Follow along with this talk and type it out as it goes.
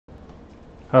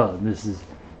Oh, this is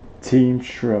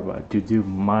teamscrubout to do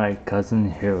my cousin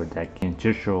hero deck in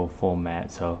digital format.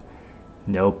 So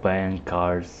no banned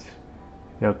cards.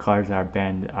 No cards that are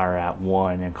banned are at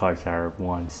 1, and cards that are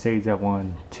 1 stays at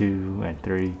 1, 2, and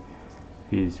 3.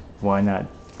 Because why not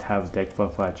have a deck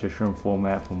profile digital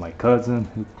format for my cousin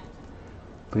who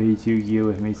plays Yu-Gi-Oh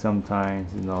with me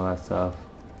sometimes and all that stuff.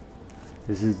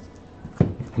 This is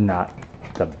not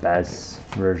the best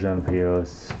version of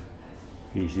heroes.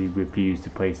 Usually refuse to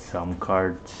play some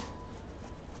cards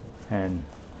and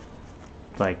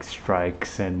like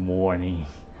strikes and warning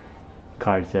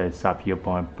cards that stop your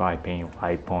opponent by paying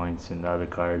 5 points, and the other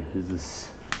card is just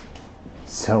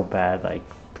so bad. Like,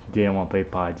 didn't want to play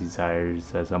Pod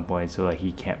Desires at some point, so like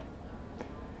he can't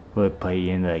really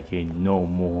play in like a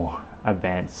normal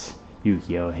advanced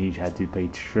Yu-Gi-Oh! He had to play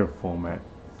strict format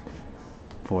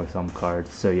for some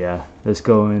cards. So yeah, let's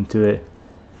go into it.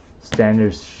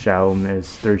 Standard Shadow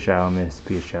Mist, 3 Shadow Mist,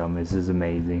 P Shadow Mist is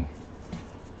amazing.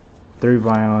 3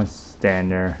 violence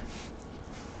standard,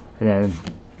 and then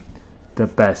the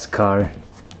best card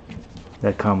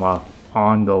that come off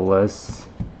on the list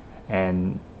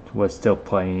and was still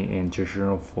playing in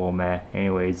traditional format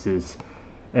anyways is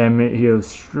Emmett Hill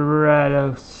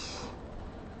Stratos.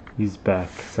 He's back,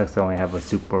 since I only have a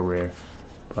super rare,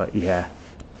 but yeah.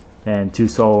 And 2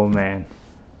 Solo Man,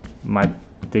 might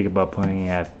think about playing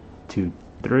at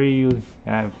 2-3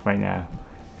 right now.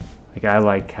 Like, I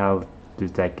like how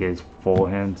this deck is for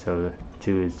him, so the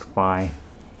 2 is fine.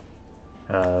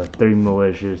 3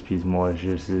 Malicious, because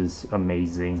Malicious is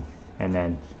amazing. And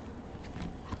then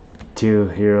 2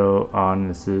 Hero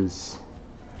Honesties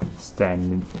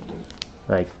standing,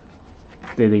 like,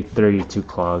 they think 3 is too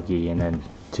cloggy, and then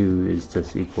 2 is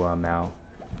just equal amount.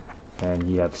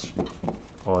 And you have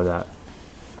all that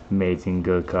amazing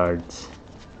good cards.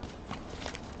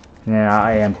 Yeah,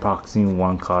 I am proxying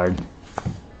 1 card.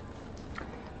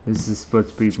 This is supposed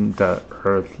to be the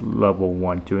Earth level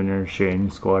 1 tuner,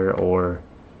 Shading Squatter, or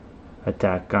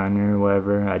Attack Gunner, or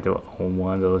whatever. I don't own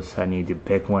one of those. I need to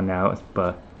pick one out,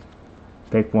 but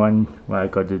pick one when I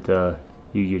go to the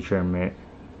Yu-Gi-Oh! Tournament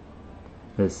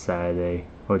this Saturday,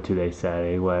 or today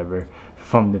Saturday, whatever,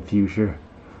 from the future,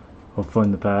 or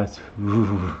from the past,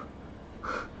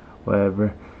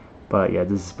 whatever. But yeah,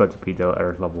 this is supposed to be the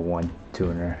Earth level 1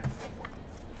 tuner.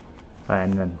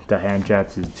 And then the hand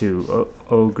traps is 2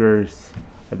 ogres.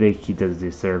 I think he does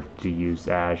deserve to use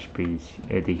Ash, because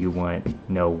I think he wouldn't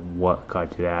know what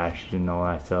card to Ash and all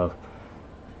that stuff.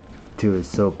 2 is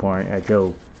so important. I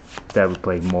feel that would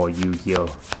play more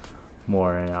Yu-Gi-Oh!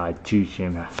 More, and I teach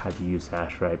him how to use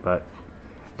Ash right, but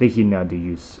I think he knows to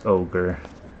use Ogre.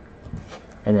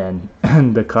 And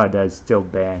then the card that is still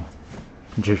banned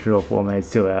in traditional format is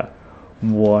still at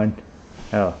 1.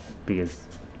 Oh, because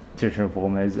traditional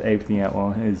format is everything at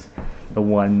 1 is the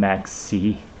 1 Max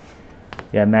C.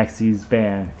 Yeah, Max C is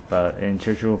banned, but in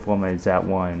traditional format it's at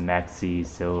 1. Max C is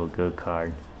still a good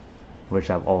card.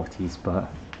 Wish I have ultis,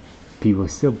 but people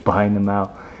still buying them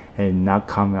out and not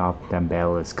coming off them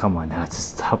ballots. Come on now,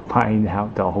 just stop buying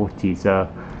out the ultis.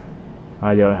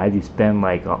 I don't have to spend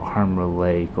like a Armor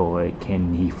Lake or a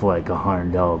Candy for like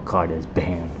 $100 card that's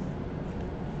banned.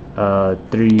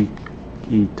 3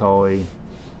 Itoi,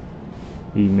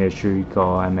 mystery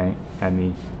call, I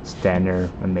mean standard,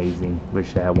 amazing.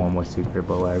 Wish I had one more secret,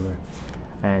 but whatever.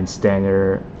 And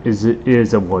standard is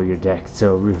a warrior deck,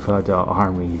 so without the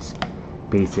armies,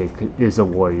 basic is a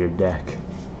warrior deck.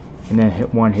 And then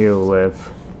 1 hero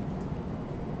live,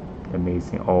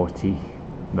 amazing ulti.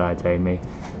 But I mean,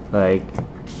 like,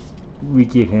 we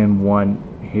give him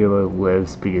 1 hero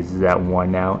lives because he's at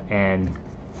 1 now, and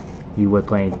he was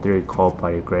playing 3 Called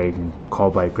by the Grave, and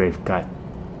Called by the Grave got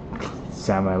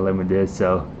semi-limited,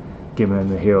 so give him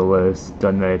the hero lives.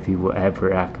 Don't know if he will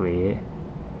ever activate it.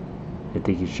 I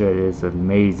think he should. It's an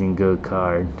amazing good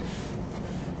card,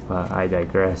 but I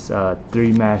digress.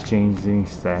 3 Mass Changing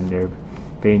standard,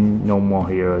 being no more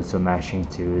heroes, so Mass Change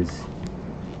 2 is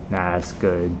not as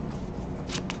good,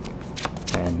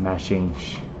 and Mass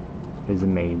Change is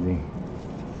amazing.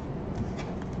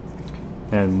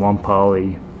 And 1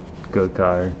 Poly, good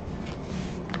card.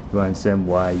 You understand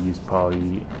why I use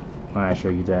Poly when I show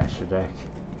you the extra deck.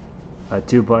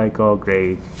 2 Black Gold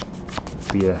Grave,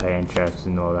 via hand traps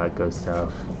and all that good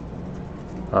stuff.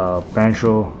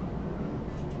 Ventral,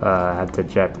 have the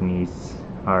Japanese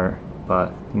art,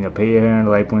 but you know, pay your hand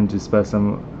life one to spell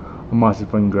some a monster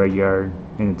from graveyard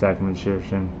in attack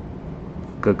position.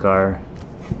 Good card.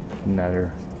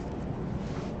 Another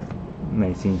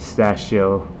amazing Stash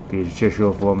Shield. The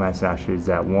traditional format Stash Shield is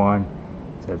at 1.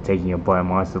 So taking a blind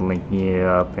monster, linking it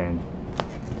up, and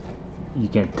you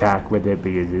can attack with it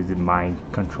because it's mind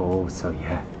control. So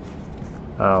yeah.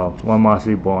 One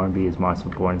Monster Reborn because Monster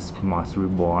Reborn is Monster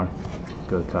Reborn.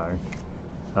 Good card.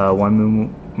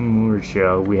 One Moon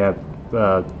Show. We have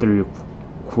 3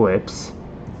 equips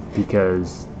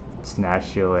because Snatch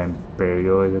Shield and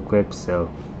Burial is equipped. So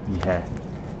yeah,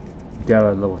 got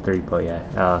a level 3, but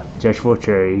yeah. Gestful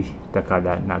Cherry, the card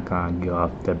that not gonna go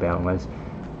off the balance.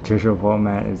 Treasure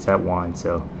format is at 1.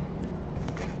 So,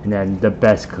 and then the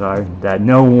best card that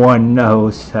no one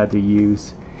knows how to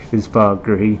use is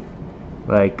Valkyrie.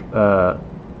 Like I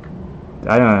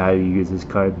don't know how to use this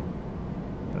card.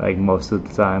 Like most of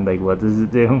the time, like what does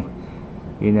it do?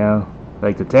 You know,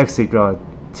 like the Toxic Draw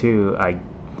too, I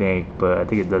think, but I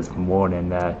think it does more than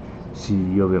that. See a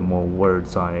little bit more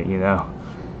words on it, you know.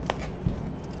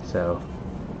 So,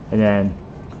 and then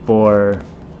for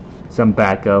some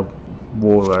backup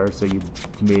Warlord, so you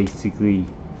basically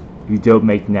you don't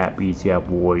make nat beats, you have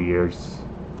warriors,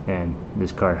 and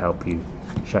this card help you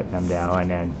shut them down. And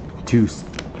then 2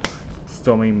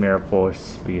 Storming Mirror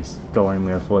Force, because Storming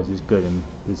Mirror Force is good in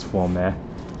this format.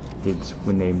 It's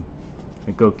when they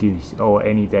Goku or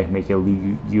any deck make a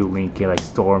you link it like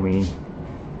Stormy,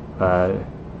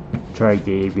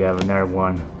 Trigate, you have another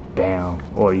one, bam,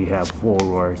 or you have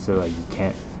Warlord, so like you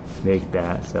can't make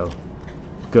that. So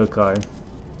good card,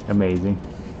 amazing.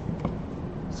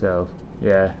 So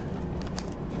yeah,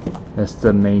 that's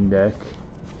the main deck.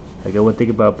 Like I would think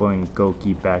about putting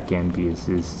Goki back in because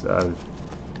this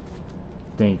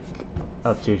think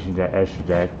of changing the extra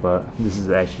deck, but this is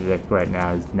the extra deck right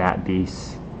now. Is Nat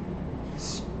Beast,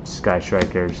 Sky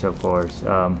Strikers, of course,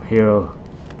 Hero,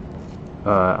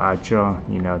 Archer,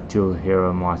 you know, 2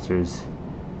 hero monsters,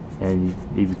 and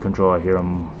if you control a hero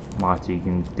monster, you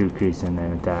can decrease in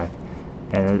an attack.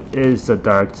 And it is a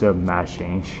Dark Sub Mass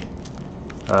Change.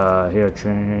 Hero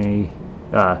Trinity,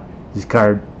 this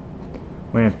card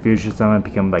when in future summon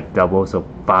become like double, so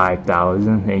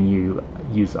 5,000, and you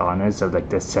use honors, so like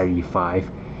that's 75,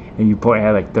 and you point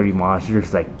out like 30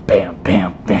 monsters, like bam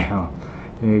bam bam,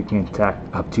 and you can attack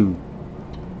up to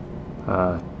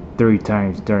 3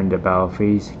 times during the battle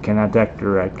phase. Cannot attack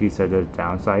directly, so there's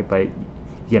downside, but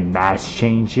you can mass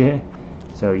change it,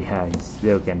 so yeah, you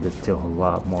still can just deal a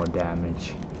lot more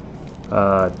damage.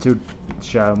 2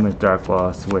 Shadowman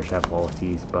Darklaw, which have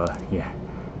ultis, but yeah,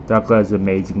 Darklaw is an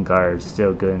amazing card,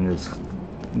 still good in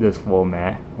this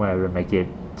format, whenever make it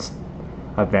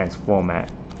advanced format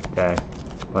deck.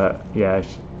 But yeah,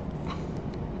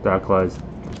 Darklaw is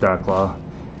Darklaw.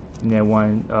 And then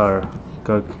 1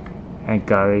 Cook and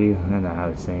Gary, I don't know how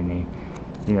to say the name.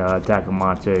 You know, attack a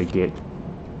monster to get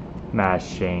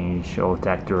mass change, or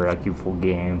attack directly full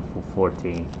game for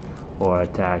 14, or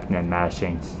attack and then mass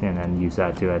change and then use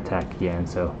that to attack again.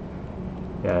 So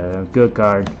yeah, good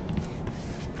card.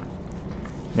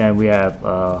 Then we have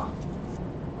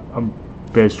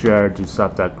Bistrar to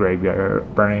stop that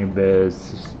graveyard, Burning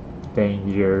Biz,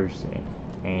 Dangers, and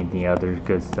anything other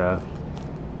good stuff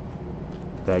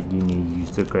that you need to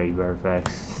use the graveyard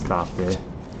effects, stop it.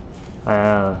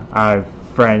 Our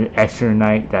friend Extra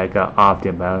Knight that got off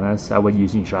the balance, I was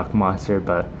using Shock Monster,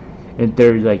 but in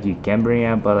theory, like you can bring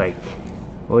out, but like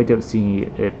we don't see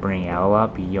it bring out a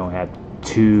lot, but you don't have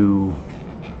 2,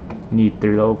 need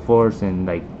 3 level 4s, and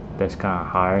like that's kind of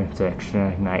hard. So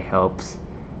Extra Knight helps,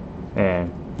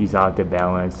 and he's out the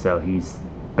balance, so he's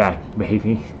back,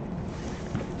 baby.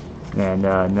 And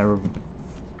number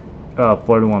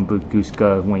 41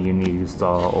 Bukuska when you need to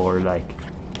stall, or like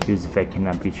his effect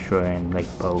cannot be destroyed and like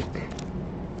poke.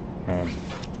 And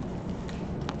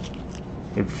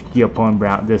if your opponent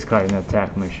brought this card in an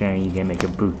attack machine, you can make a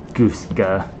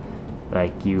Bukuska,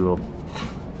 like you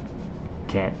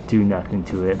can't do nothing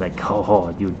to it, like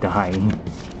oh you're dying.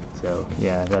 So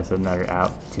yeah, that's another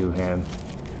out to him.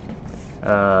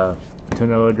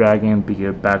 Tornado Dragon,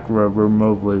 because back row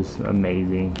remove was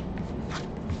amazing.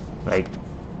 Like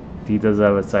he does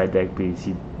have a side deck, but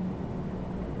he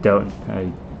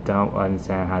I don't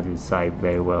understand how to side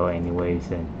very well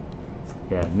anyways, and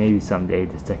yeah, maybe someday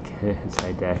this deck his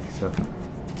side deck. So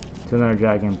Tornado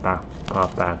Dragon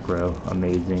pop back row,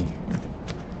 amazing.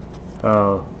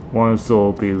 1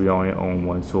 soul, but we only own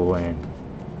 1 soul, and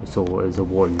soul is a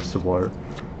warrior support.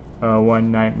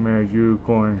 1 Nightmare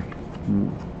Unicorn,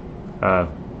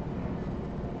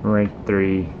 rank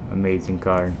 3, amazing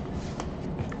card.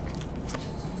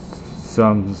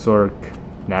 Some sort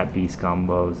Nat Beast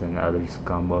combos and other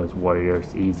combos,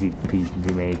 warriors, easy piece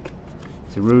to make.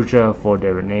 Saruja, 4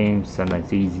 different names,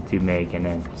 sometimes easy to make, and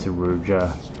then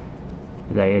Saruja.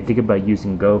 Like, I think about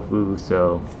using Gofu,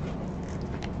 so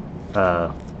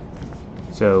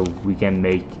we can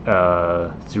make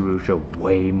Saruja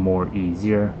way more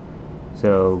easier.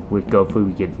 So with GoFu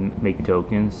we can make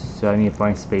tokens. So I need to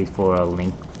find space for a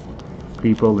link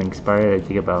creepo, link spider. I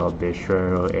think about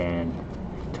Bistro and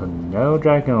Tornado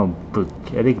Dragon or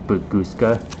I think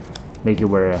Baguska. Make it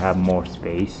where I have more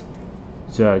space.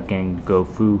 So I can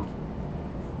GoFu.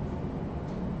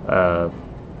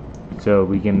 So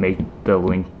we can make the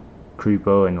link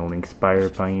creepo and the link spider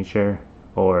finding share,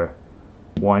 or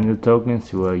one of the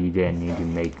tokens. Well, you didn't need to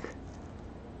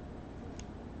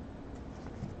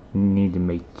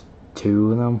make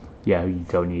two of them. Yeah, you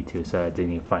don't need to, so I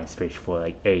didn't need to find space for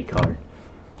like a card.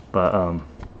 But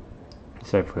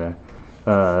sorry for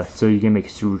that. So you can make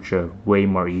Sutra way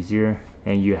more easier,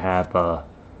 and you have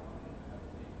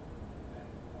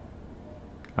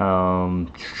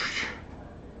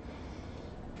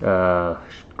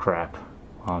crap.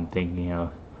 I'm thinking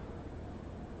of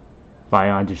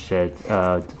Vion just said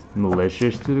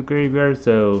malicious to the graveyard,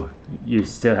 so you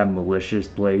still have malicious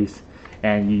plays,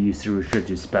 and you use Sutra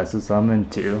to special summon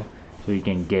too, so you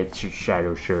can get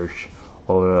Shadow Search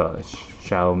or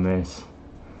Shadow Mist,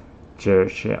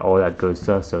 Church, all that good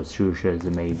stuff. So Sutra is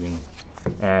amazing,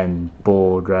 and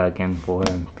Bull Dragon for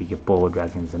him because Bull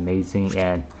Dragon is amazing,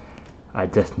 and I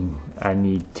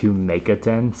need 2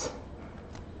 Megatons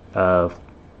of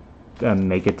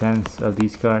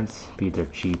these cards because they're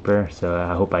cheaper. So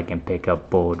I hope I can pick up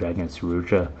Bull Dragon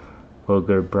Suruja for a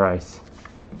good price.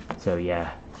 So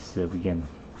yeah, so we can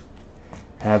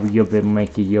have a little bit,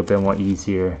 make it a little bit more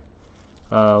easier.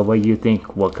 What do you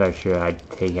think? What card should I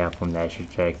take out from that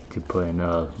check to put in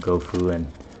GoFu, and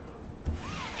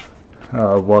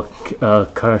what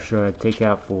card should I take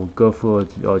out for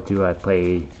GoFu, or do I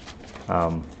play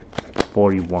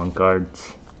 41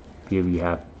 cards? Here we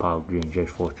have Power Green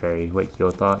just for Cherry. What's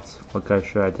your thoughts? What card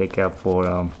should I take out for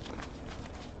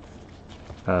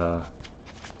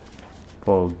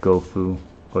GoFu,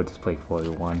 or just play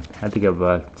 41? I think I'm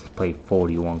about to play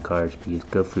 41 cards because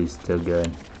GoFu is still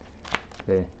good.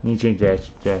 Okay, need to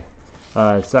change that.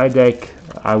 Side deck,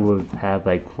 I would have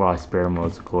like Ross Barrymore,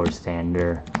 Core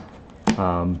Standard,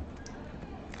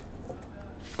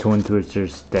 Twin Twister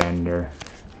Standard,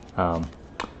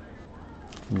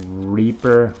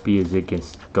 Reaper because it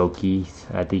gets Gokis.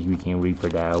 I think we can Reaper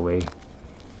that way.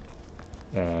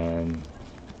 And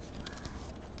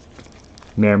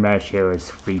Mirror Match here is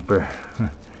Reaper.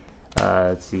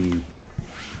 Let's see.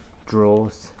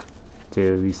 Drolls.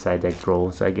 To side deck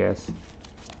Drolls, I guess.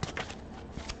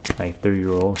 Like 3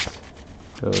 rolls.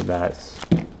 So that's,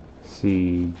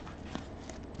 see,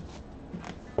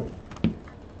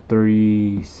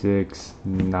 3, 6,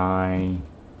 9.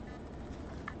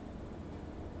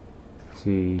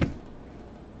 See,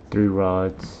 3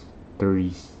 rods,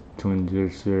 3 twin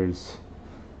sisters,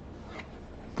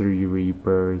 3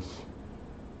 reapers,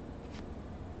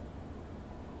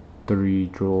 3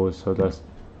 draws, so that's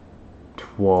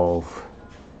 12.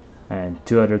 And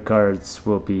 2 other cards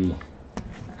will be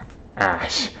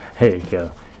Ash. There you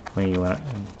go.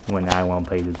 When I want to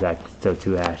play the deck, so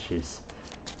 2 ashes.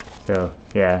 So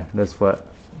yeah, that's what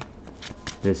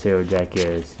this hero deck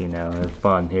is. You know, a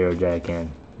fun hero deck and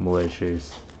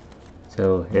malicious.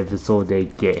 So if the soul they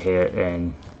get hit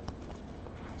and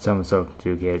some sort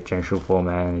to get general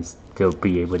format, and still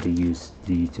be able to use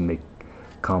these to make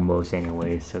combos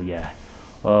anyway. So yeah.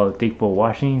 Well, thank you for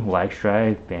watching. Like,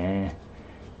 subscribe, and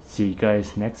see you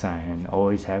guys next time. And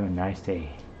always have a nice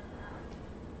day.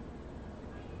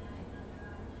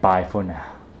 Bye for now.